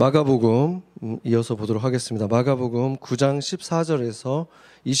마가복음 이어서 보도록 하겠습니다. 마가복음 9장 14절에서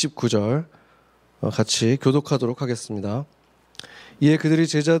 29절 같이 교독하도록 하겠습니다. 이에 그들이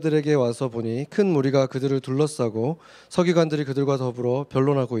제자들에게 와서 보니 큰 무리가 그들을 둘러싸고 서기관들이 그들과 더불어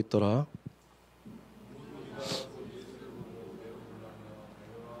변론하고 있더라.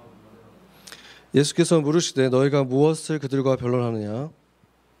 예수께서 물으시되 너희가 무엇을 그들과 변론하느냐?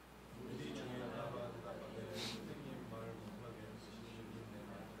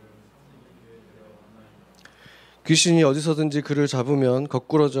 귀신이 어디서든지 그를 잡으면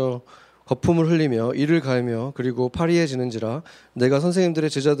거꾸러져 거품을 흘리며 이를 갈며 그리고 파리해지는지라 내가 선생님의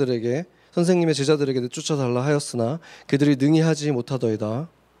제자들에게 내쫓아달라 하였으나 그들이 능히 하지 못하더이다.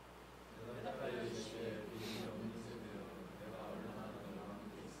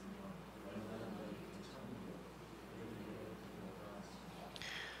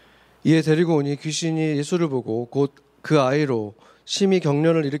 이에 데리고 오니 귀신이 예수를 보고 곧 그 아이로 심히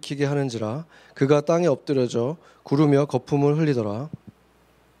경련을 일으키게 하는지라 그가 땅에 엎드려져 구르며 거품을 흘리더라.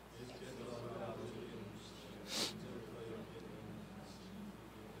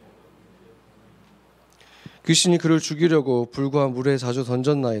 귀신이 그를 죽이려고 불과 물에 자주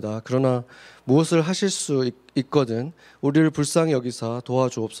던졌나이다. 그러나 무엇을 하실 수 있거든 우리를 불쌍히 여기사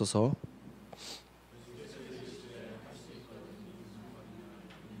도와주옵소서.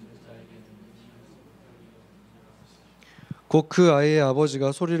 곧 그 아이의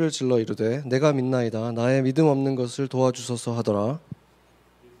아버지가 소리를 질러 이르되 내가 믿나이다. 나의 믿음 없는 것을 도와주소서 하더라.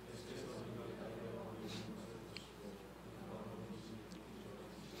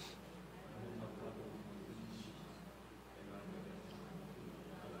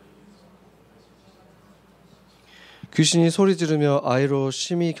 귀신이 소리 지르며 아이로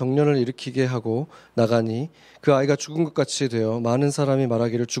심히 경련을 일으키게 하고 나가니 그 아이가 죽은 것 같이 되어 많은 사람이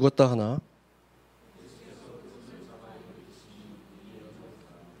말하기를 죽었다 하나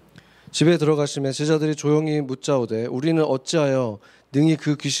집에 들어가시매 제자들이 조용히 묻자오되 우리는 어찌하여 능히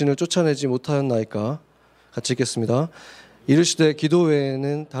그 귀신을 쫓아내지 못하였나이까? 같이 읽겠습니다. 이르시되 기도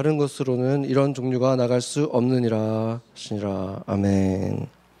외에는 다른 것으로는 이런 종류가 나갈 수 없느니라 하시니라. 아멘.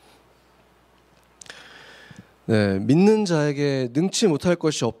 네, 믿는 자에게 능치 못할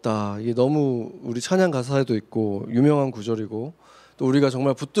것이 없다. 이게 너무 우리 찬양 가사에도 있고 유명한 구절이고 또 우리가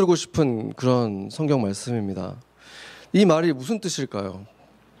정말 붙들고 싶은 그런 성경 말씀입니다. 이 말이 무슨 뜻일까요?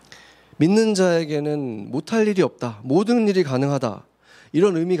 믿는 자에게는 못할 일이 없다. 모든 일이 가능하다.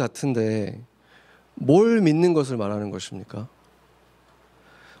 이런 의미 같은데 뭘 믿는 것을 말하는 것입니까?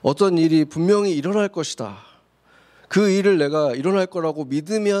 어떤 일이 분명히 일어날 것이다. 그 일을 내가 일어날 거라고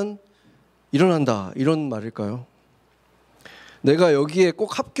믿으면 일어난다. 이런 말일까요? 내가 여기에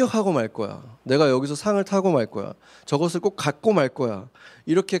꼭 합격하고 말 거야. 내가 여기서 상을 타고 말 거야. 저것을 꼭 갖고 말 거야.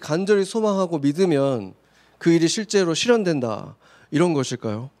 이렇게 간절히 소망하고 믿으면 그 일이 실제로 실현된다. 이런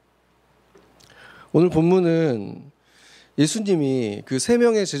것일까요? 오늘 본문은 예수님이 그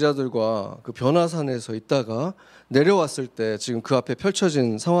 3명의 제자들과 그 변화산에서 있다가 내려왔을 때 지금 그 앞에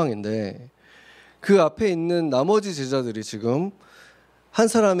펼쳐진 상황인데 그 앞에 있는 나머지 제자들이 지금 한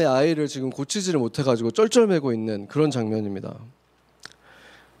사람의 아이를 지금 고치지를 못해가지고 쩔쩔매고 있는 그런 장면입니다.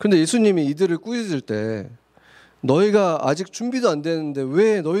 그런데 예수님이 이들을 꾸짖을 때 너희가 아직 준비도 안 되는데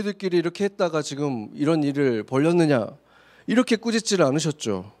왜 너희들끼리 이렇게 했다가 지금 이런 일을 벌였느냐 이렇게 꾸짖지를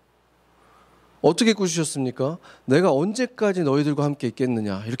않으셨죠. 어떻게 꾸짖으셨습니까? 내가 언제까지 너희들과 함께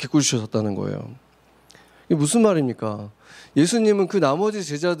있겠느냐 이렇게 꾸짖으셨다는 거예요. 이게 무슨 말입니까? 예수님은 그 나머지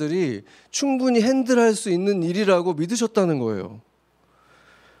제자들이 충분히 핸들할 수 있는 일이라고 믿으셨다는 거예요.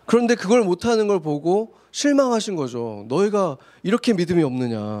 그런데 그걸 못하는 걸 보고 실망하신 거죠. 너희가 이렇게 믿음이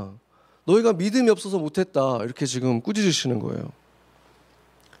없느냐. 너희가 믿음이 없어서 못했다. 이렇게 지금 꾸짖으시는 거예요.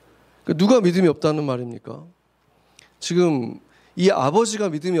 누가 믿음이 없다는 말입니까? 지금 이 아버지가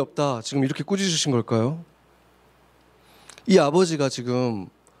믿음이 없다. 지금 이렇게 꾸짖으신 걸까요? 이 아버지가 지금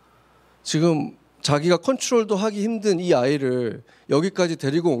자기가 컨트롤도 하기 힘든 이 아이를 여기까지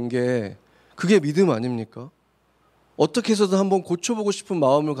데리고 온 게 그게 믿음 아닙니까? 어떻게 해서든 한번 고쳐보고 싶은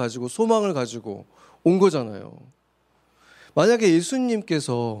마음을 가지고 소망을 가지고 온 거잖아요. 만약에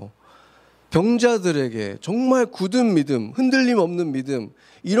예수님께서 병자들에게 정말 굳은 믿음, 흔들림 없는 믿음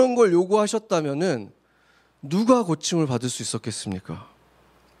이런 걸 요구하셨다면은 누가 고침을 받을 수 있었겠습니까?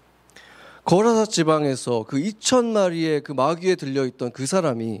 거라사 지방에서 그 2,000마리의 그 마귀에 들려있던 그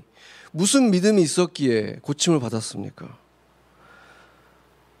사람이 무슨 믿음이 있었기에 고침을 받았습니까?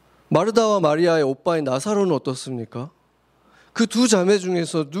 마르다와 마리아의 오빠인 나사로는 어떻습니까? 그 두 자매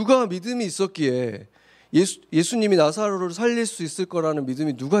중에서 누가 믿음이 있었기에 예수님이 나사로를 살릴 수 있을 거라는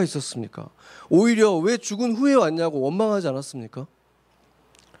믿음이 누가 있었습니까? 오히려 왜 죽은 후에 왔냐고 원망하지 않았습니까?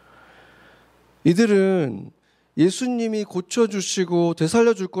 이들은 예수님이 고쳐주시고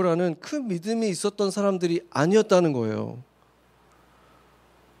되살려줄 거라는 큰 믿음이 있었던 사람들이 아니었다는 거예요.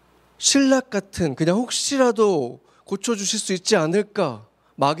 신락 같은 그냥 혹시라도 고쳐주실 수 있지 않을까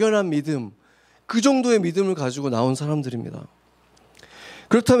막연한 믿음, 그 정도의 믿음을 가지고 나온 사람들입니다.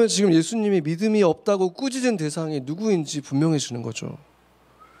 그렇다면 지금 예수님이 믿음이 없다고 꾸짖은 대상이 누구인지 분명해지는 거죠.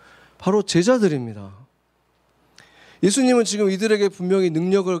 바로 제자들입니다. 예수님은 지금 이들에게 분명히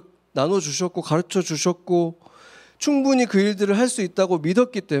능력을 나눠주셨고 가르쳐주셨고 충분히 그 일들을 할 수 있다고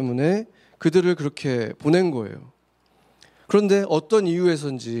믿었기 때문에 그들을 그렇게 보낸 거예요. 그런데 어떤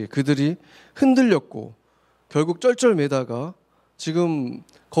이유에선지 그들이 흔들렸고 결국 쩔쩔매다가 지금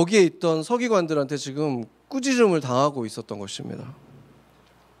거기에 있던 서기관들한테 지금 꾸짖음을 당하고 있었던 것입니다.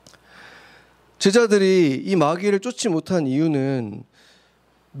 제자들이 이 마귀를 쫓지 못한 이유는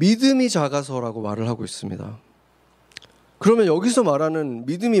믿음이 작아서라고 말을 하고 있습니다. 그러면 여기서 말하는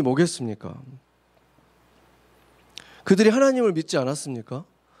믿음이 뭐겠습니까? 그들이 하나님을 믿지 않았습니까?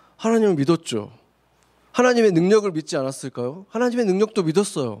 하나님을 믿었죠. 하나님의 능력을 믿지 않았을까요? 하나님의 능력도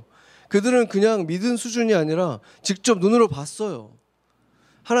믿었어요. 그들은 그냥 믿은 수준이 아니라 직접 눈으로 봤어요.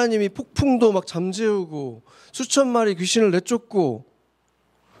 하나님이 폭풍도 막 잠재우고 수천 마리 귀신을 내쫓고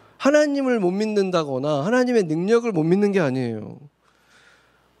하나님을 못 믿는다거나 하나님의 능력을 못 믿는 게 아니에요.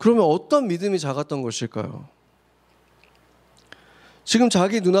 그러면 어떤 믿음이 작았던 것일까요? 지금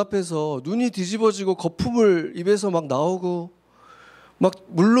자기 눈앞에서 눈이 뒤집어지고 거품을 입에서 막 나오고 막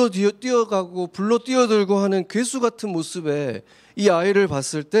물로 뛰어가고 불로 뛰어들고 하는 괴수 같은 모습의 이 아이를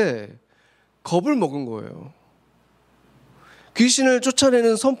봤을 때 겁을 먹은 거예요. 귀신을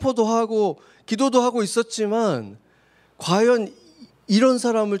쫓아내는 선포도 하고 기도도 하고 있었지만 과연 이런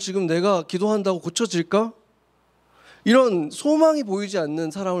사람을 지금 내가 기도한다고 고쳐질까? 이런 소망이 보이지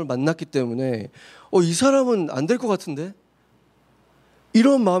않는 사람을 만났기 때문에 이 사람은 안 될 것 같은데?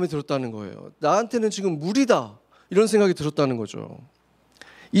 이런 마음이 들었다는 거예요. 나한테는 지금 무리다. 이런 생각이 들었다는 거죠.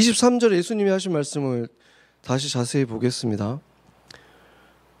 23절에 예수님이 하신 말씀을 다시 자세히 보겠습니다.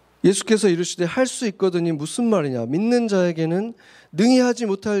 예수께서 이르시되 할 수 있거든이 무슨 말이냐? 믿는 자에게는 능히 하지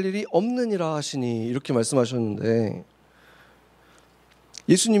못할 일이 없느니라 하시니 이렇게 말씀하셨는데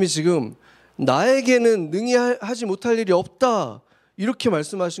예수님이 지금 나에게는 능히 하지 못할 일이 없다 이렇게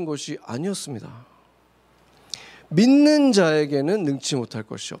말씀하신 것이 아니었습니다. 믿는 자에게는 능치 못할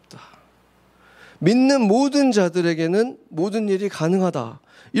것이 없다. 믿는 모든 자들에게는 모든 일이 가능하다.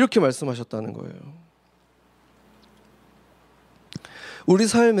 이렇게 말씀하셨다는 거예요. 우리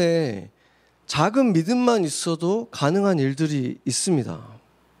삶에 작은 믿음만 있어도 가능한 일들이 있습니다.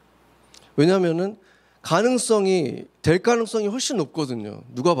 왜냐하면 될 가능성이 훨씬 높거든요.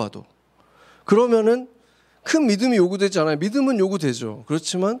 누가 봐도. 그러면은 큰 믿음이 요구되지 않아요. 믿음은 요구되죠.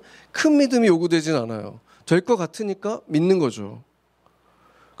 그렇지만 큰 믿음이 요구되진 않아요. 될 것 같으니까 믿는 거죠.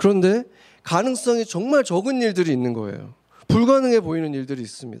 그런데 가능성이 정말 적은 일들이 있는 거예요. 불가능해 보이는 일들이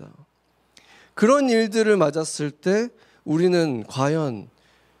있습니다. 그런 일들을 맞았을 때 우리는 과연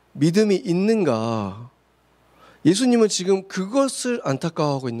믿음이 있는가? 예수님은 지금 그것을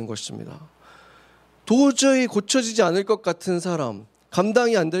안타까워하고 있는 것입니다. 도저히 고쳐지지 않을 것 같은 사람,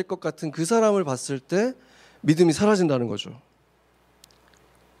 감당이 안 될 것 같은 그 사람을 봤을 때 믿음이 사라진다는 거죠.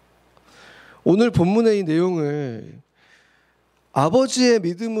 오늘 본문의 이 내용을 아버지의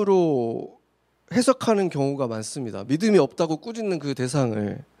믿음으로 해석하는 경우가 많습니다. 믿음이 없다고 꾸짖는 그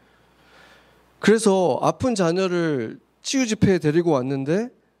대상을. 그래서 아픈 자녀를 치유 집회에 데리고 왔는데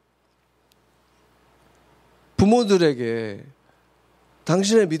부모들에게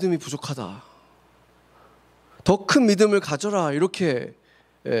당신의 믿음이 부족하다. 더 큰 믿음을 가져라. 이렇게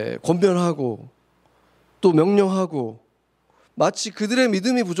권면하고 또 명령하고 마치 그들의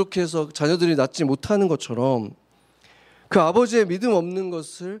믿음이 부족해서 자녀들이 낫지 못하는 것처럼 그 아버지의 믿음 없는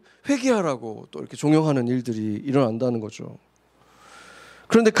것을 회개하라고 또 이렇게 종용하는 일들이 일어난다는 거죠.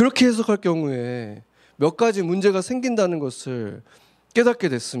 그런데 그렇게 해석할 경우에 몇 가지 문제가 생긴다는 것을 깨닫게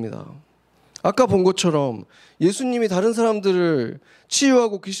됐습니다. 아까 본 것처럼 예수님이 다른 사람들을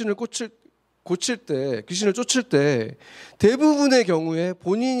치유하고 귀신을 쫓을 때 대부분의 경우에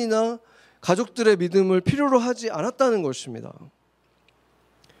본인이나 가족들의 믿음을 필요로 하지 않았다는 것입니다.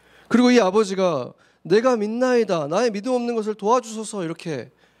 그리고 이 아버지가 내가 믿나이다. 나의 믿음 없는 것을 도와주소서 이렇게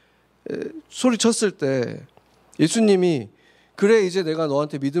소리쳤을 때 예수님이 그래 이제 내가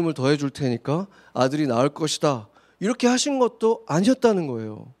너한테 믿음을 더해 줄 테니까 아들이 나을 것이다. 이렇게 하신 것도 아니었다는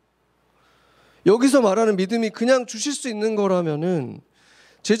거예요. 여기서 말하는 믿음이 그냥 주실 수 있는 거라면은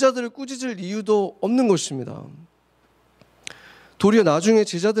제자들을 꾸짖을 이유도 없는 것입니다. 도리어 나중에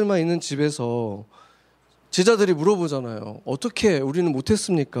제자들만 있는 집에서 제자들이 물어보잖아요. 어떻게 우리는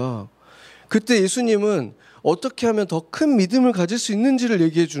못했습니까? 그때 예수님은 어떻게 하면 더 큰 믿음을 가질 수 있는지를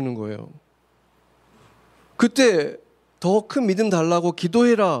얘기해 주는 거예요. 그때 더 큰 믿음 달라고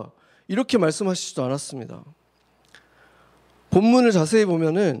기도해라 이렇게 말씀하시지도 않았습니다. 본문을 자세히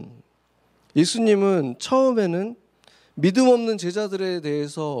보면은 예수님은 처음에는 믿음 없는 제자들에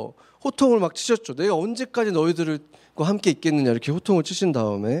대해서 호통을 막 치셨죠. 내가 언제까지 너희들과 함께 있겠느냐 이렇게 호통을 치신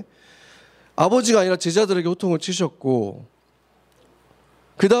다음에 아버지가 아니라 제자들에게 호통을 치셨고,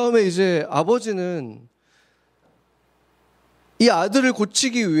 그 다음에 이제 아버지는 이 아들을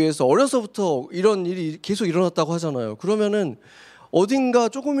고치기 위해서 어려서부터 이런 일이 계속 일어났다고 하잖아요. 그러면은 어딘가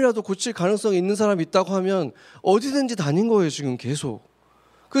조금이라도 고칠 가능성이 있는 사람이 있다고 하면 어디든지 다닌 거예요. 지금 계속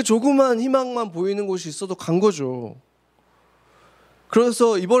그 조그만 희망만 보이는 곳이 있어도 간 거죠.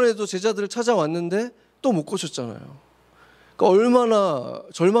 그래서 이번에도 제자들을 찾아왔는데 또 못 고쳤잖아요. 그러니까 얼마나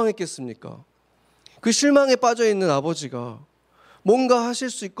절망했겠습니까? 그 실망에 빠져 있는 아버지가 뭔가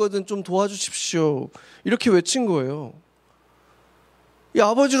하실 수 있거든 좀 도와주십시오 이렇게 외친 거예요. 이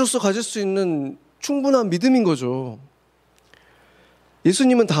아버지로서 가질 수 있는 충분한 믿음인 거죠.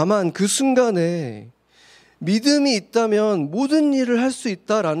 예수님은 다만 그 순간에 믿음이 있다면 모든 일을 할 수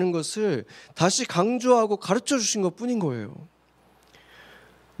있다라는 것을 다시 강조하고 가르쳐 주신 것뿐인 거예요.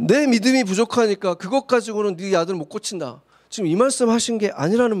 내 믿음이 부족하니까 그것 가지고는 네 아들 못 고친다, 지금 이 말씀 하신 게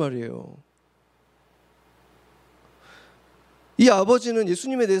아니라는 말이에요. 이 아버지는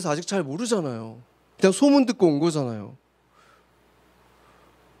예수님에 대해서 아직 잘 모르잖아요. 그냥 소문 듣고 온 거잖아요.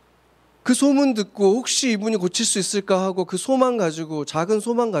 그 소문 듣고 혹시 이분이 고칠 수 있을까 하고 그 소망 가지고, 작은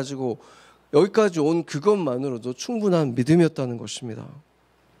소망 가지고 여기까지 온 그것만으로도 충분한 믿음이었다는 것입니다.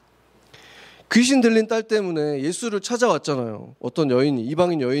 귀신 들린 딸 때문에 예수를 찾아왔잖아요. 어떤 여인이,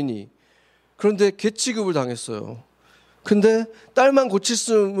 이방인 여인이. 그런데 개취급을 당했어요. 근데 딸만 고칠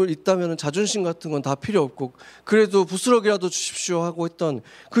수 있다면 자존심 같은 건 다 필요 없고 그래도 부스러기라도 주십시오 하고 했던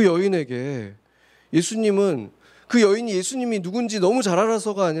그 여인에게 예수님은, 그 여인이 예수님이 누군지 너무 잘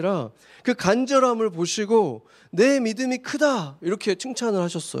알아서가 아니라 그 간절함을 보시고 내 믿음이 크다 이렇게 칭찬을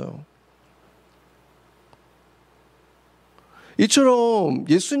하셨어요. 이처럼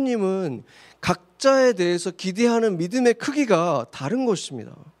예수님은 각자에 대해서 기대하는 믿음의 크기가 다른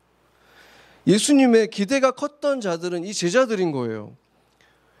것입니다. 예수님의 기대가 컸던 자들은 이 제자들인 거예요.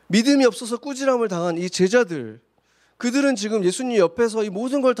 믿음이 없어서 꾸지람을 당한 이 제자들, 그들은 지금 예수님 옆에서 이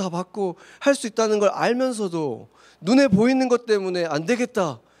모든 걸 다 받고 할 수 있다는 걸 알면서도 눈에 보이는 것 때문에 안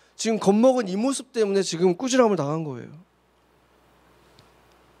되겠다, 지금 겁먹은 이 모습 때문에 지금 꾸지람을 당한 거예요.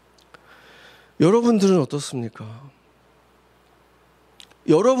 여러분들은 어떻습니까?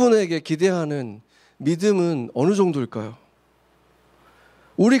 여러분에게 기대하는 믿음은 어느 정도일까요?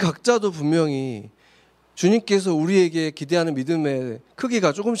 우리 각자도 분명히 주님께서 우리에게 기대하는 믿음의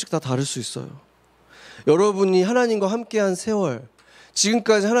크기가 조금씩 다 다를 수 있어요. 여러분이 하나님과 함께한 세월,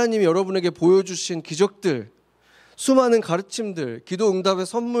 지금까지 하나님이 여러분에게 보여주신 기적들, 수많은 가르침들, 기도 응답의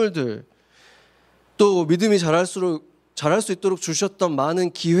선물들, 또 믿음이 자랄 수 있도록 주셨던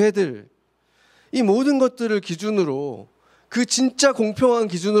많은 기회들, 이 모든 것들을 기준으로, 그 진짜 공평한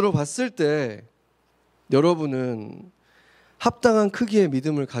기준으로 봤을 때 여러분은 합당한 크기의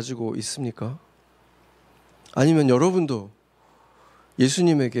믿음을 가지고 있습니까? 아니면 여러분도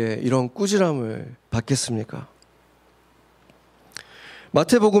예수님에게 이런 꾸지람을 받겠습니까?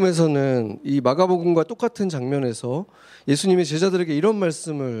 마태복음에서는 이 마가복음과 똑같은 장면에서 예수님이 제자들에게 이런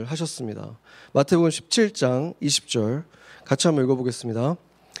말씀을 하셨습니다. 마태복음 17장 20절 같이 한번 읽어보겠습니다.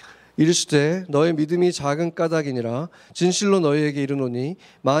 이르시되 너의 믿음이 작은 까닭이니라 진실로 너희에게 이르노니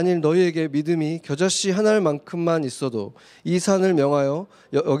만일 너희에게 믿음이 겨자씨 한 알만큼만 있어도 이 산을 명하여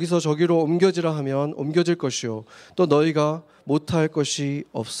여기서 저기로 옮겨지라 하면 옮겨질 것이요 또 너희가 못할 것이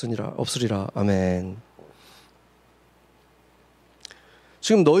없으리라. 아멘.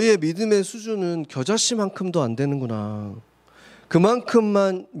 지금 너희의 믿음의 수준은 겨자씨만큼도 안 되는구나,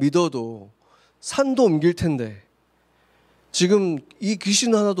 그만큼만 믿어도 산도 옮길 텐데 지금 이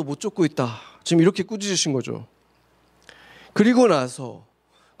귀신 하나도 못 쫓고 있다, 지금 이렇게 꾸짖으신 거죠. 그리고 나서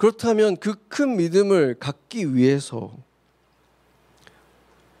그렇다면 그 큰 믿음을 갖기 위해서,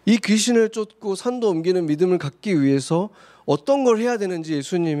 이 귀신을 쫓고 산도 옮기는 믿음을 갖기 위해서 어떤 걸 해야 되는지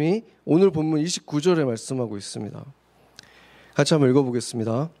예수님이 오늘 본문 29절에 말씀하고 있습니다. 같이 한번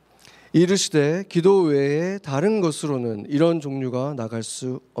읽어보겠습니다. 이르시되 기도 외에 다른 것으로는 이런 종류가 나갈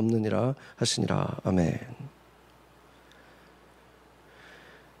수 없느니라 하시니라. 아멘.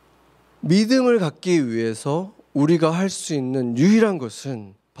 믿음을 갖기 위해서 우리가 할 수 있는 유일한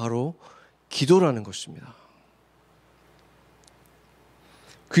것은 바로 기도라는 것입니다.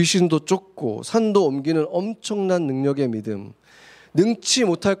 귀신도 쫓고 산도 옮기는 엄청난 능력의 믿음, 능치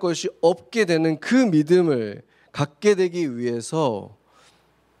못할 것이 없게 되는 그 믿음을 갖게 되기 위해서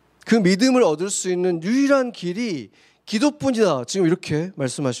그 믿음을 얻을 수 있는 유일한 길이 기도뿐이다, 지금 이렇게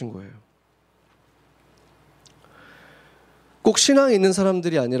말씀하신 거예요. 꼭 신앙이 있는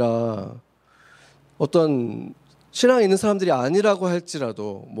사람들이 아니라 어떤 신앙이 있는 사람들이 아니라고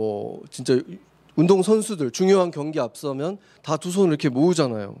할지라도 뭐 진짜 운동 선수들 중요한 경기 앞서면 다 두 손을 이렇게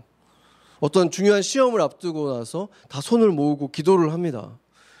모으잖아요. 어떤 중요한 시험을 앞두고 나서 다 손을 모으고 기도를 합니다.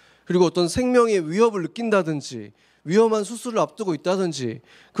 그리고 어떤 생명의 위협을 느낀다든지 위험한 수술을 앞두고 있다든지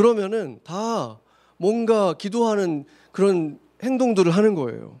그러면은 다 뭔가 기도하는 그런 행동들을 하는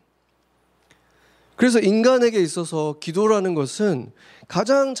거예요. 그래서 인간에게 있어서 기도라는 것은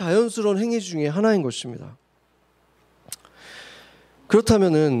가장 자연스러운 행위 중에 하나인 것입니다.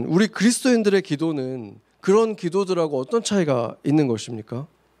 그렇다면은 우리 그리스도인들의 기도는 그런 기도들하고 어떤 차이가 있는 것입니까?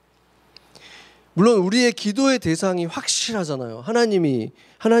 물론 우리의 기도의 대상이 확실하잖아요.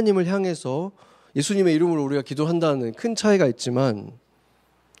 하나님을 향해서 예수님의 이름으로 우리가 기도한다는 큰 차이가 있지만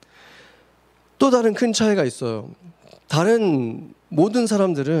또 다른 큰 차이가 있어요. 다른 모든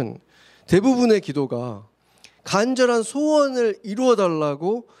사람들은 대부분의 기도가 간절한 소원을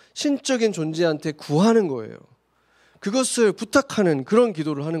이루어달라고 신적인 존재한테 구하는 거예요. 그것을 부탁하는 그런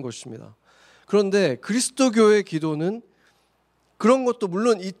기도를 하는 것입니다. 그런데 그리스도교의 기도는 그런 것도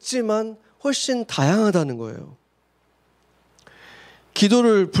물론 있지만 훨씬 다양하다는 거예요.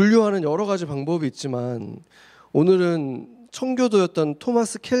 기도를 분류하는 여러 가지 방법이 있지만 오늘은 청교도였던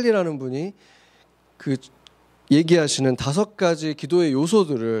토마스 켈리라는 분이 그 얘기하시는 5가지 기도의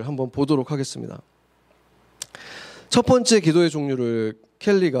요소들을 한번 보도록 하겠습니다. 첫 번째 기도의 종류를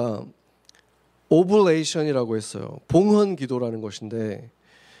켈리가 오블레이션이라고 했어요. 봉헌 기도라는 것인데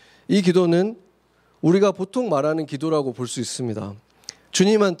이 기도는 우리가 보통 말하는 기도라고 볼 수 있습니다.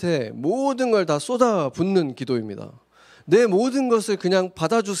 주님한테 모든 걸 다 쏟아붓는 기도입니다. 내 모든 것을 그냥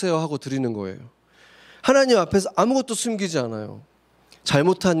받아주세요 하고 드리는 거예요. 하나님 앞에서 아무것도 숨기지 않아요.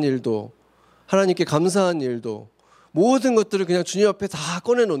 잘못한 일도 하나님께 감사한 일도 모든 것들을 그냥 주님 앞에 다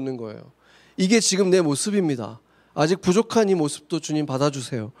꺼내놓는 거예요. 이게 지금 내 모습입니다. 아직 부족한 이 모습도 주님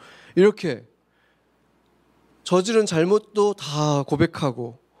받아주세요. 이렇게 저지른 잘못도 다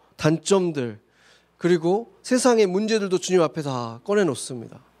고백하고 단점들 그리고 세상의 문제들도 주님 앞에 다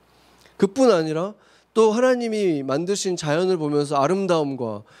꺼내놓습니다. 그뿐 아니라 또 하나님이 만드신 자연을 보면서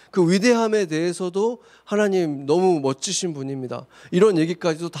아름다움과 그 위대함에 대해서도 하나님 너무 멋지신 분입니다. 이런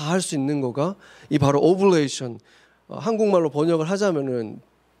얘기까지도 다 할 수 있는 거가 이 바로 오블레이션, 한국말로 번역을 하자면은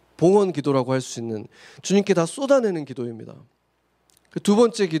봉헌 기도라고 할 수 있는 주님께 다 쏟아내는 기도입니다. 그 두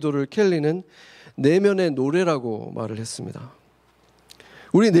번째 기도를 켈리는 내면의 노래라고 말을 했습니다.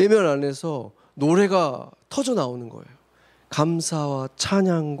 우리 내면 안에서 노래가 터져 나오는 거예요. 감사와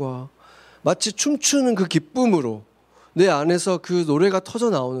찬양과 마치 춤추는 그 기쁨으로 내 안에서 그 노래가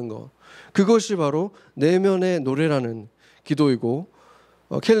터져 나오는 것. 그것이 바로 내면의 노래라는 기도이고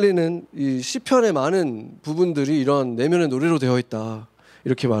켈리는 이 시편의 많은 부분들이 이런 내면의 노래로 되어 있다.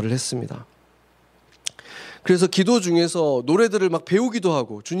 이렇게 말을 했습니다. 그래서 기도 중에서 노래들을 막 배우기도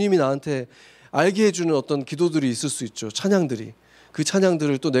하고 주님이 나한테 알게 해주는 어떤 기도들이 있을 수 있죠. 찬양들이. 그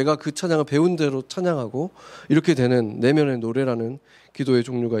찬양들을 또 내가 그 찬양을 배운 대로 찬양하고 이렇게 되는 내면의 노래라는 기도의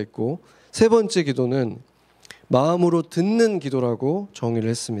종류가 있고 세 번째 기도는 마음으로 듣는 기도라고 정의를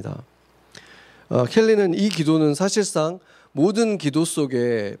했습니다. 켈리는 이 기도는 사실상 모든 기도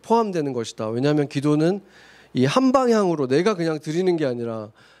속에 포함되는 것이다. 왜냐하면 기도는 이 한 방향으로 내가 그냥 드리는 게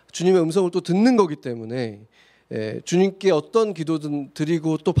아니라 주님의 음성을 또 듣는 거기 때문에 주님께 어떤 기도든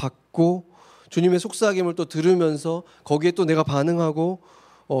드리고 또 받고 주님의 속삭임을 또 들으면서 거기에 또 내가 반응하고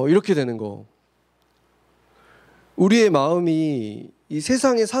이렇게 되는 거. 우리의 마음이 이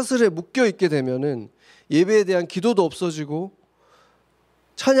세상의 사슬에 묶여 있게 되면은 예배에 대한 기도도 없어지고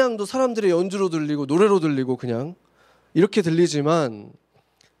찬양도 사람들의 연주로 들리고 노래로 들리고 그냥 이렇게 들리지만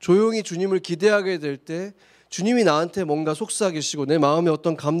조용히 주님을 기대하게 될 때 주님이 나한테 뭔가 속삭이시고 내 마음에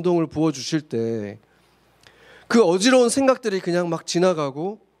어떤 감동을 부어주실 때 그 어지러운 생각들이 그냥 막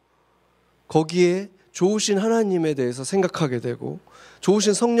지나가고 거기에 좋으신 하나님에 대해서 생각하게 되고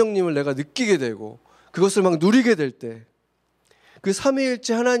좋으신 성령님을 내가 느끼게 되고 그것을 막 누리게 될 때 그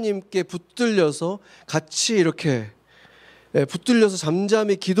삼위일체 하나님께 붙들려서 같이 이렇게 붙들려서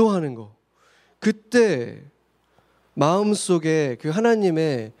잠잠히 기도하는 거 그때 마음속에 그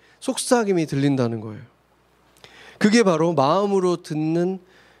하나님의 속삭임이 들린다는 거예요. 그게 바로 마음으로 듣는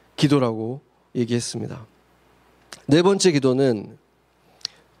기도라고 얘기했습니다. 네 번째 기도는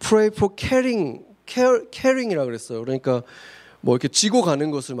Pray for caring이라고 그랬어요. 그러니까 뭐 이렇게 지고 가는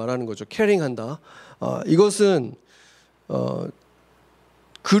것을 말하는 거죠. caring한다. 이것은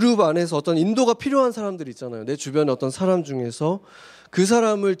그룹 안에서 어떤 인도가 필요한 사람들이 있잖아요. 내 주변에 어떤 사람 중에서 그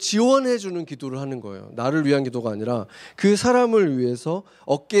사람을 지원해 주는 기도를 하는 거예요. 나를 위한 기도가 아니라 그 사람을 위해서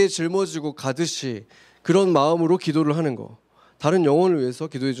어깨에 짊어지고 가듯이 그런 마음으로 기도를 하는 거. 다른 영혼을 위해서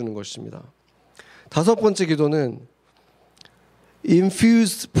기도해 주는 것입니다. 다섯 번째 기도는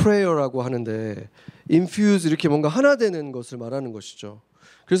infused prayer라고 하는데 infuse 이렇게 뭔가 하나 되는 것을 말하는 것이죠.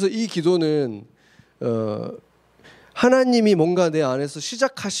 그래서 이 기도는 하나님이 뭔가 내 안에서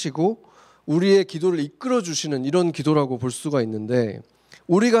시작하시고 우리의 기도를 이끌어 주시는 이런 기도라고 볼 수가 있는데,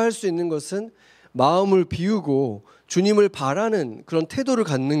 우리가 할 수 있는 것은 마음을 비우고 주님을 바라는 그런 태도를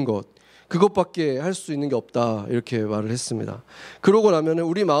갖는 것, 그것밖에 할 수 있는 게 없다, 이렇게 말을 했습니다. 그러고 나면은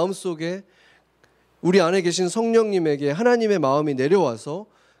우리 마음속에 우리 안에 계신 성령님에게 하나님의 마음이 내려와서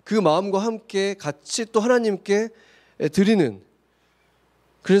그 마음과 함께 같이 또 하나님께 드리는,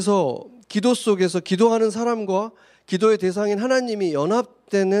 그래서 기도 속에서 기도하는 사람과 기도의 대상인 하나님이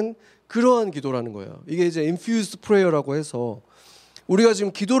연합되는 그러한 기도라는 거예요. 이게 이제 infused prayer라고 해서 우리가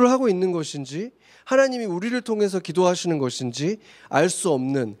지금 기도를 하고 있는 것인지 하나님이 우리를 통해서 기도하시는 것인지 알 수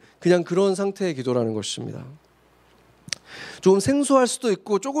없는 그냥 그런 상태의 기도라는 것입니다. 조금 생소할 수도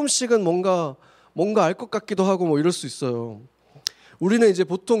있고 조금씩은 뭔가 알 것 같기도 하고 뭐 이럴 수 있어요. 우리는 이제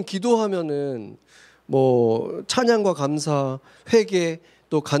보통 기도하면은 뭐 찬양과 감사, 회개,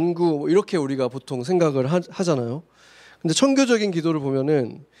 또 간구 뭐 이렇게 우리가 보통 생각을 하잖아요. 근데 청교적인 기도를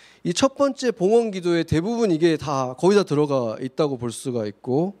보면은 이 첫 번째 봉헌 기도의 대부분 이게 다 거의 다 들어가 있다고 볼 수가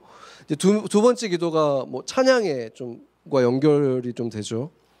있고, 이제 두 번째 기도가 뭐 찬양에 좀과 연결이 좀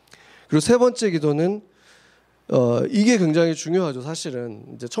되죠. 그리고 세 번째 기도는 이게 굉장히 중요하죠. 사실은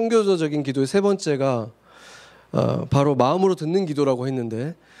이제 청교도적인 기도의 세 번째가 바로 마음으로 듣는 기도라고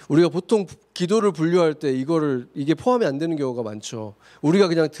했는데, 우리가 보통 기도를 분류할 때 이게 포함이 안 되는 경우가 많죠. 우리가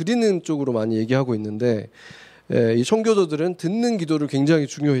그냥 드리는 쪽으로 많이 얘기하고 있는데, 이 청교도들은 듣는 기도를 굉장히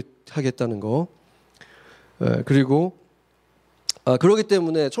중요하겠다는 거. 그리고 그렇기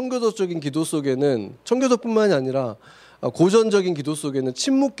때문에 청교도적인 기도 속에는, 청교도뿐만이 아니라 고전적인 기도 속에는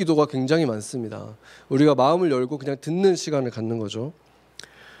침묵 기도가 굉장히 많습니다. 우리가 마음을 열고 그냥 듣는 시간을 갖는 거죠.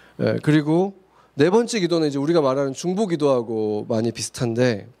 그리고 네 번째 기도는 이제 우리가 말하는 중보 기도하고 많이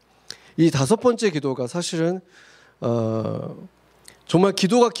비슷한데, 이 다섯 번째 기도가 사실은 정말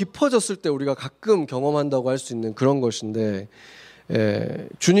기도가 깊어졌을 때 우리가 가끔 경험한다고 할 수 있는 그런 것인데,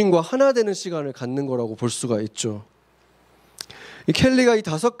 주님과 하나 되는 시간을 갖는 거라고 볼 수가 있죠. 이 켈리가 이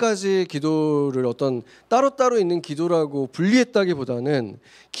다섯 가지 기도를 어떤 따로따로 있는 기도라고 분리했다기보다는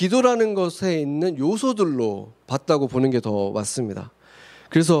기도라는 것에 있는 요소들로 봤다고 보는 게 더 맞습니다.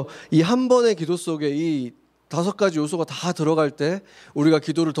 그래서 이 한 번의 기도 속에 이 다섯 가지 요소가 다 들어갈 때 우리가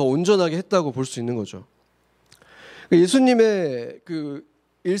기도를 더 온전하게 했다고 볼 수 있는 거죠. 예수님의 그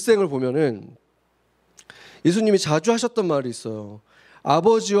일생을 보면은 예수님이 자주 하셨던 말이 있어요.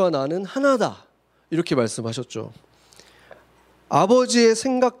 아버지와 나는 하나다, 이렇게 말씀하셨죠. 아버지의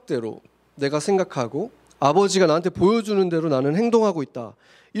생각대로 내가 생각하고 아버지가 나한테 보여주는 대로 나는 행동하고 있다,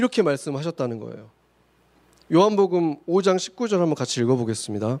 이렇게 말씀하셨다는 거예요. 요한복음 5장 19절 한번 같이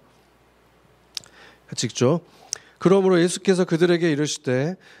읽어보겠습니다. 같이 읽죠. 그러므로 예수께서 그들에게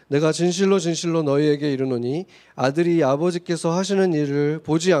이르시되 내가 진실로 진실로 너희에게 이르노니 아들이 아버지께서 하시는 일을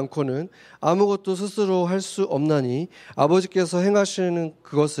보지 않고는 아무것도 스스로 할 수 없나니 아버지께서 행하시는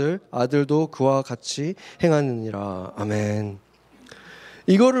그것을 아들도 그와 같이 행하느니라. 아멘.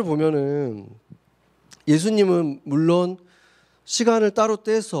 이거를 보면은 예수님은 물론 시간을 따로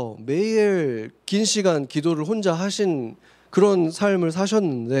떼서 매일 긴 시간 기도를 혼자 하신 그런 삶을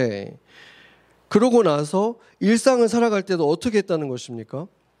사셨는데, 그러고 나서 일상을 살아갈 때도 어떻게 했다는 것입니까?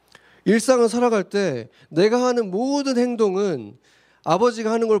 일상을 살아갈 때 내가 하는 모든 행동은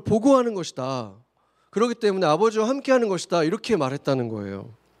아버지가 하는 걸 보고 하는 것이다. 그렇기 때문에 아버지와 함께 하는 것이다, 이렇게 말했다는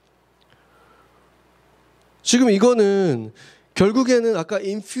거예요. 지금 이거는 결국에는 아까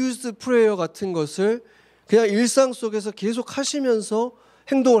infused prayer 같은 것을 그냥 일상 속에서 계속 하시면서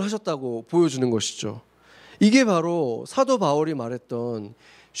행동을 하셨다고 보여주는 것이죠. 이게 바로 사도 바울이 말했던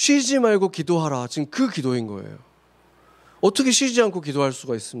쉬지 말고 기도하라, 지금 그 기도인 거예요. 어떻게 쉬지 않고 기도할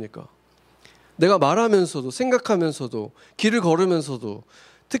수가 있습니까? 내가 말하면서도, 생각하면서도, 길을 걸으면서도,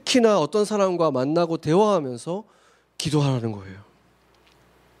 특히나 어떤 사람과 만나고 대화하면서 기도하라는 거예요.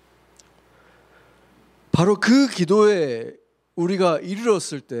 바로 그 기도에 우리가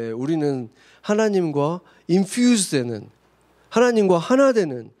이르렀을 때 우리는 하나님과 infused 되는, 하나님과 하나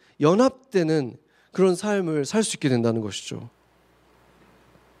되는, 연합되는 그런 삶을 살 수 있게 된다는 것이죠.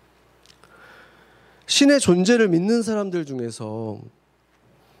 신의 존재를 믿는 사람들 중에서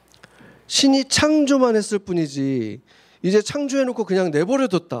신이 창조만 했을 뿐이지 이제 창조해놓고 그냥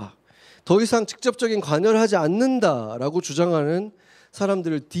내버려뒀다, 더 이상 직접적인 관여를 하지 않는다라고 주장하는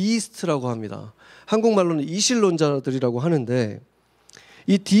사람들을 디이스트라고 합니다. 한국말로는 이신론자들이라고 하는데,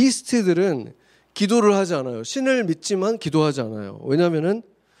 이 디이스트들은 기도를 하지 않아요. 신을 믿지만 기도하지 않아요. 왜냐하면은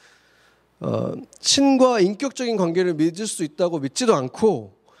신과 인격적인 관계를 믿을 수 있다고 믿지도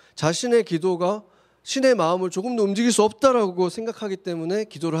않고 자신의 기도가 신의 마음을 조금도 움직일 수 없다라고 생각하기 때문에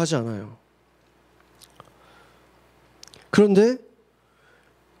기도를 하지 않아요. 그런데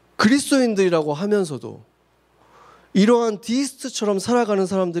그리스도인들이라고 하면서도 이러한 디이스트처럼 살아가는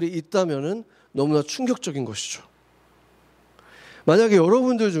사람들이 있다면 너무나 충격적인 것이죠. 만약에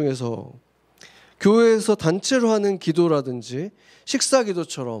여러분들 중에서 교회에서 단체로 하는 기도라든지 식사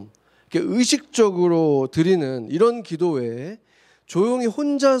기도처럼 이렇게 의식적으로 드리는 이런 기도 외에 조용히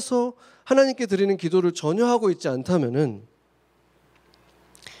혼자서 하나님께 드리는 기도를 전혀 하고 있지 않다면은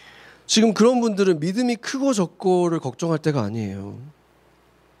지금 그런 분들은 믿음이 크고 적고를 걱정할 때가 아니에요.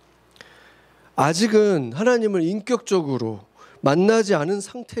 아직은 하나님을 인격적으로 만나지 않은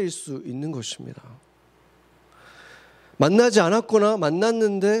상태일 수 있는 것입니다. 만나지 않았거나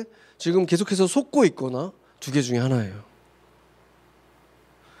만났는데 지금 계속해서 속고 있거나 두 개 중에 하나예요.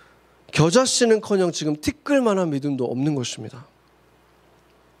 겨자씨는커녕 지금 티끌만한 믿음도 없는 것입니다.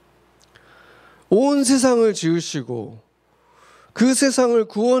 온 세상을 지으시고 그 세상을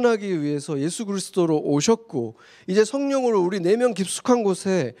구원하기 위해서 예수 그리스도로 오셨고 이제 성령으로 우리 내면 깊숙한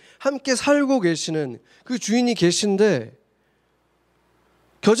곳에 함께 살고 계시는 그 주인이 계신데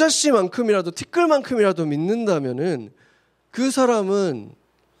겨자씨만큼이라도 티끌만큼이라도 믿는다면은 그 사람은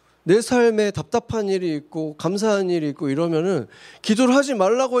내 삶에 답답한 일이 있고 감사한 일이 있고 이러면은 기도를 하지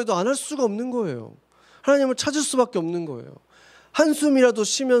말라고 해도 안 할 수가 없는 거예요. 하나님을 찾을 수밖에 없는 거예요. 한숨이라도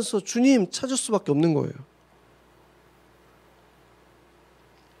쉬면서 주님 찾을 수밖에 없는 거예요.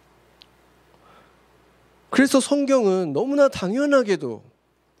 그래서 성경은 너무나 당연하게도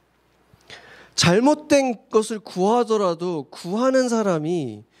잘못된 것을 구하더라도 구하는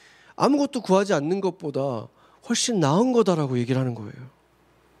사람이 아무것도 구하지 않는 것보다 훨씬 나은 거다라고 얘기를 하는 거예요.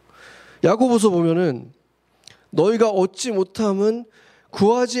 야고보서 보면은 너희가 얻지 못함은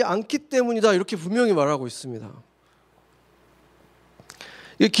구하지 않기 때문이다 이렇게 분명히 말하고 있습니다.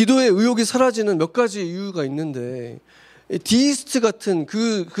 기도의 의욕이 사라지는 몇 가지 이유가 있는데 디이스트 같은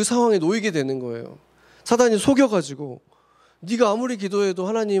그 상황에 놓이게 되는 거예요. 사단이 속여가지고 네가 아무리 기도해도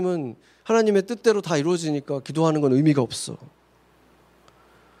하나님은 하나님의 뜻대로 다 이루어지니까 기도하는 건 의미가 없어.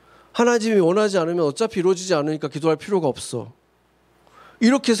 하나님이 원하지 않으면 어차피 이루어지지 않으니까 기도할 필요가 없어.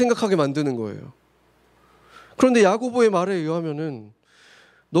 이렇게 생각하게 만드는 거예요. 그런데 야고보의 말에 의하면은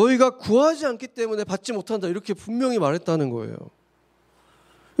너희가 구하지 않기 때문에 받지 못한다 이렇게 분명히 말했다는 거예요.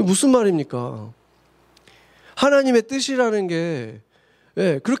 무슨 말입니까? 하나님의 뜻이라는 게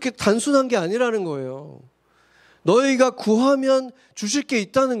그렇게 단순한 게 아니라는 거예요. 너희가 구하면 주실 게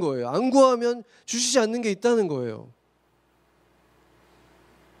있다는 거예요. 안 구하면 주시지 않는 게 있다는 거예요.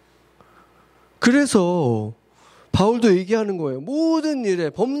 그래서 바울도 얘기하는 거예요. 모든 일에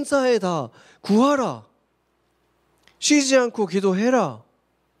범사에 다 구하라. 쉬지 않고 기도해라.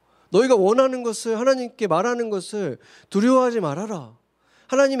 너희가 원하는 것을 하나님께 말하는 것을 두려워하지 말아라.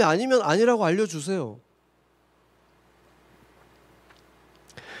 하나님이 아니면 아니라고 알려주세요.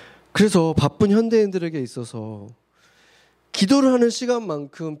 그래서 바쁜 현대인들에게 있어서 기도를 하는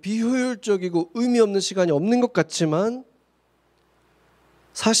시간만큼 비효율적이고 의미 없는 시간이 없는 것 같지만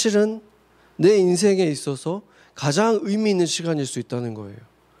사실은 내 인생에 있어서 가장 의미 있는 시간일 수 있다는 거예요.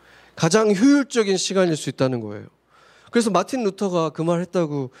 가장 효율적인 시간일 수 있다는 거예요. 그래서 마틴 루터가 그 말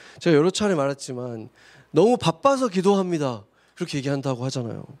했다고 제가 여러 차례 말했지만 너무 바빠서 기도합니다. 그렇게 얘기한다고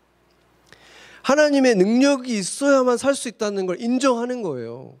하잖아요. 하나님의 능력이 있어야만 살 수 있다는 걸 인정하는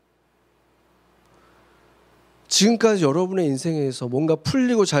거예요. 지금까지 여러분의 인생에서 뭔가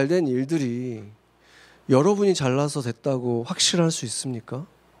풀리고 잘된 일들이 여러분이 잘나서 됐다고 확실할 수 있습니까?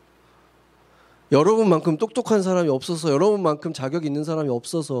 여러분만큼 똑똑한 사람이 없어서 여러분만큼 자격 있는 사람이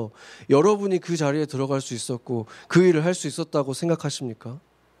없어서 여러분이 그 자리에 들어갈 수 있었고 그 일을 할 수 있었다고 생각하십니까?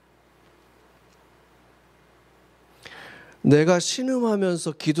 내가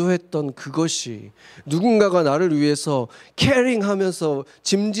신음하면서 기도했던 그것이 누군가가 나를 위해서 캐링하면서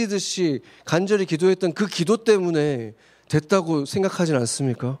짐지듯이 간절히 기도했던 그 기도 때문에 됐다고 생각하진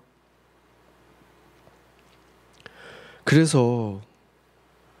않습니까? 그래서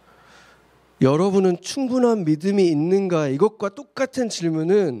여러분은 충분한 믿음이 있는가? 이것과 똑같은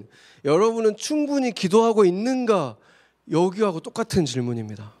질문은 여러분은 충분히 기도하고 있는가? 여기하고 똑같은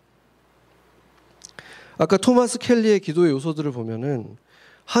질문입니다. 아까 토마스 켈리의 기도의 요소들을 보면은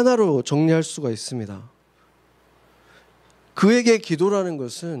하나로 정리할 수가 있습니다. 그에게 기도라는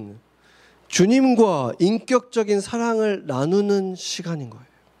것은 주님과 인격적인 사랑을 나누는 시간인 거예요.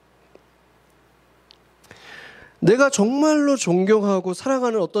 내가 정말로 존경하고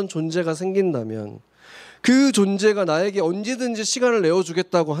사랑하는 어떤 존재가 생긴다면 그 존재가 나에게 언제든지 시간을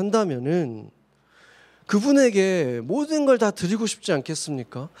내어주겠다고 한다면은 그분에게 모든 걸 다 드리고 싶지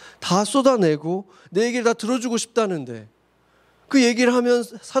않겠습니까? 다 쏟아내고 내 얘기를 다 들어주고 싶다는데 그 얘기를 하면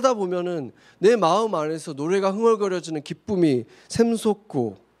사다 보면은 내 마음 안에서 노래가 흥얼거려지는 기쁨이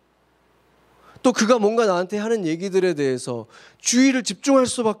샘솟고, 또 그가 뭔가 나한테 하는 얘기들에 대해서 주의를 집중할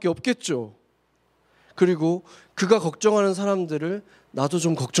수밖에 없겠죠. 그리고 그가 걱정하는 사람들을 나도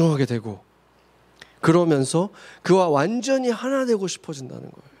좀 걱정하게 되고, 그러면서 그와 완전히 하나 되고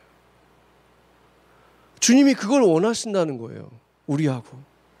싶어진다는 거예요. 주님이 그걸 원하신다는 거예요. 우리하고.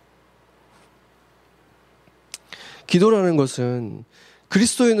 기도라는 것은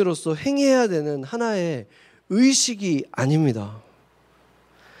그리스도인으로서 행해야 되는 하나의 의식이 아닙니다.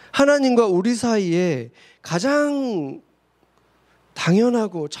 하나님과 우리 사이에 가장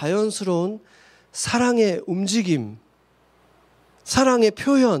당연하고 자연스러운 사랑의 움직임, 사랑의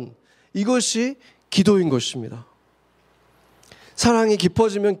표현, 이것이 기도인 것입니다. 사랑이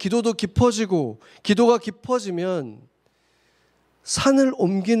깊어지면 기도도 깊어지고, 기도가 깊어지면 산을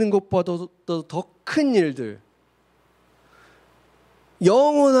옮기는 것보다도 더 큰 일들,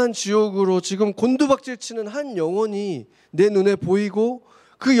 영원한 지옥으로 지금 곤두박질 치는 한 영혼이 내 눈에 보이고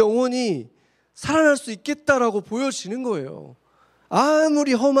그 영혼이 살아날 수 있겠다라고 보여지는 거예요.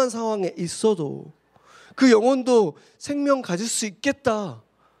 아무리 험한 상황에 있어도 그 영혼도 생명 가질 수 있겠다,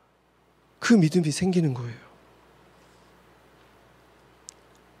 그 믿음이 생기는 거예요.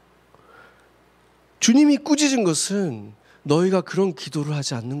 주님이 꾸짖은 것은 너희가 그런 기도를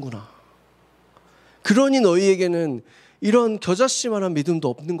하지 않는구나, 그러니 너희에게는 이런 겨자씨만한 믿음도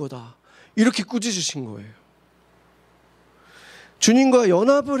없는 거다, 이렇게 꾸짖으신 거예요. 주님과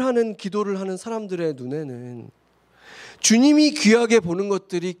연합을 하는 기도를 하는 사람들의 눈에는 주님이 귀하게 보는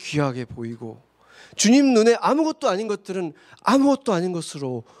것들이 귀하게 보이고, 주님 눈에 아무것도 아닌 것들은 아무것도 아닌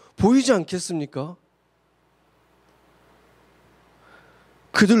것으로 보이지 않겠습니까?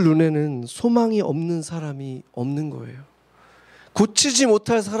 그들 눈에는 소망이 없는 사람이 없는 거예요. 고치지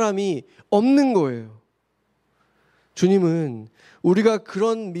못할 사람이 없는 거예요. 주님은 우리가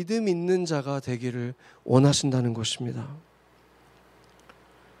그런 믿음 있는 자가 되기를 원하신다는 것입니다.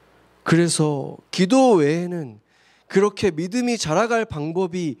 그래서 기도 외에는 그렇게 믿음이 자라갈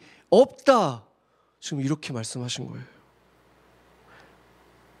방법이 없다, 지금 이렇게 말씀하신 거예요.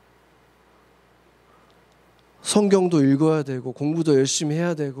 성경도 읽어야 되고 공부도 열심히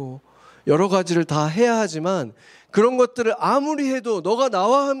해야 되고 여러 가지를 다 해야 하지만, 그런 것들을 아무리 해도 너가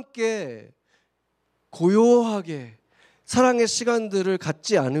나와 함께 고요하게 사랑의 시간들을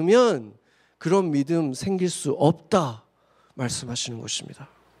갖지 않으면 그런 믿음 생길 수 없다 말씀하시는 것입니다.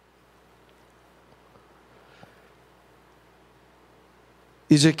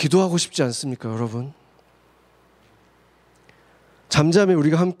 이제 기도하고 싶지 않습니까, 여러분? 잠잠히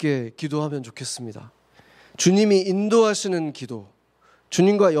우리가 함께 기도하면 좋겠습니다. 주님이 인도하시는 기도,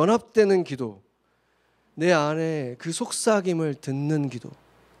 주님과 연합되는 기도, 내 안에 그 속삭임을 듣는 기도,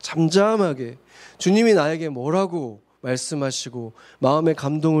 잠잠하게 주님이 나에게 뭐라고 말씀하시고 마음의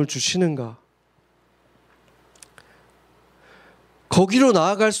감동을 주시는가, 거기로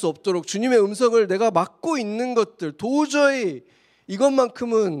나아갈 수 없도록 주님의 음성을 내가 막고 있는 것들, 도저히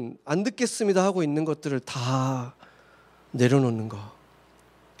이것만큼은 안 듣겠습니다 하고 있는 것들을 다 내려놓는 거.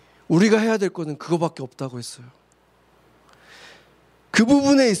 우리가 해야 될 것은 그거밖에 없다고 했어요. 그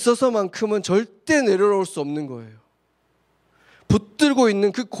부분에 있어서만큼은 절대 내려놓을 수 없는 거예요. 붙들고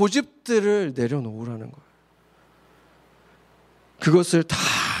있는 그 고집들을 내려놓으라는 거예요. 그것을 다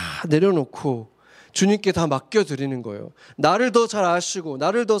내려놓고 주님께 다 맡겨드리는 거예요. 나를 더 잘 아시고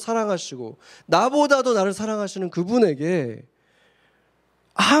나를 더 사랑하시고 나보다도 나를 사랑하시는 그분에게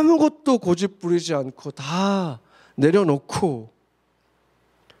아무것도 고집 부리지 않고 다 내려놓고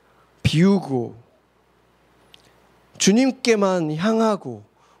비우고 주님께만 향하고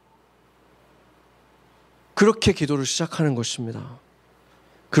그렇게 기도를 시작하는 것입니다.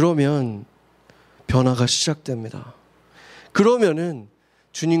 그러면 변화가 시작됩니다. 그러면은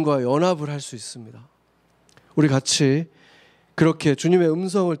주님과 연합을 할 수 있습니다. 우리 같이 그렇게 주님의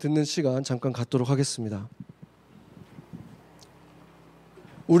음성을 듣는 시간 잠깐 갖도록 하겠습니다.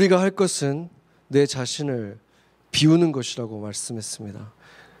 우리가 할 것은 내 자신을 비우는 것이라고 말씀했습니다.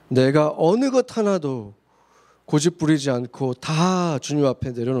 내가 어느 것 하나도 고집 부리지 않고 다 주님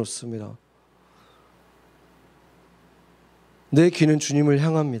앞에 내려놓습니다. 내 귀는 주님을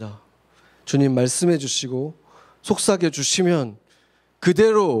향합니다. 주님 말씀해 주시고 속삭여 주시면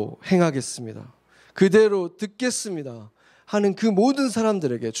그대로 행하겠습니다. 그대로 듣겠습니다 하는 그 모든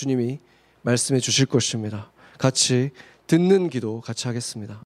사람들에게 주님이 말씀해 주실 것입니다. 같이 듣는 기도 같이 하겠습니다.